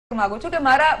માંગુ છું કે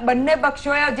મારા બંને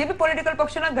પક્ષો જે બી પોલિટિકલ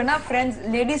પક્ષોના ઘણા ફ્રેન્ડ્સ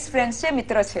લેડીઝ ફ્રેન્ડ્સ છે,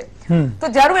 મિત્ર છે,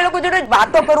 તો જરૂર એ લોકો જોડે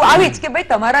વાતો કરું આવી જ કે ભાઈ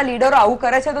તમારા લીડરો આવું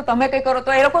કરે છે તો તમે કઈ કરો.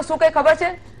 તો એ લોકો શું કઈ ખબર છે,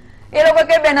 એ લોકો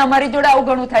કે બેન અમારી જોડે આવું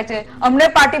ઘણું થાય છે, અમને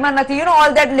પાર્ટીમાં નથી, you know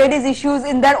all that ladies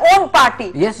issues in their on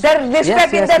party, there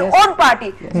respect in their on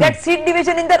party, that seat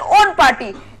division in their on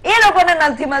party એ લોકોને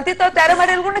નથી મળતી. તો ત્યારે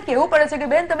મારે એ લોકોને કેવું પડે છે કે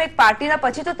બેન તમે એક પાર્ટીના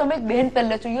પછી તો તમે એક બેન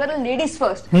પહેલે છો, યુ આર લેડીઝ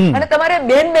ફર્સ્ટ, અને તમારે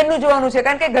બેન બેનનું જોવાનું છે.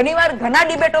 કારણ કે ઘણીવાર ઘણા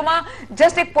ડિબેટોમાં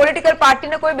જસ્ટ એક પોલિટિકલ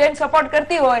પાર્ટીને કોઈ બેન સપોર્ટ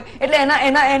કરતી હોય એટલે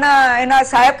એના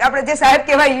સાહેબ, આપણે જે સાહેબ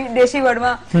કહેવાય દેશી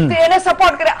વર્ડમાં, તો એને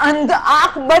સપોર્ટ કરે,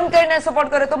 આંખ બંધ કરીને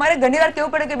સપોર્ટ કરે. તો મારે ઘણીવાર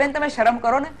કેવું પડે કે બેન તમે શરમ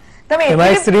કરો ને, તમે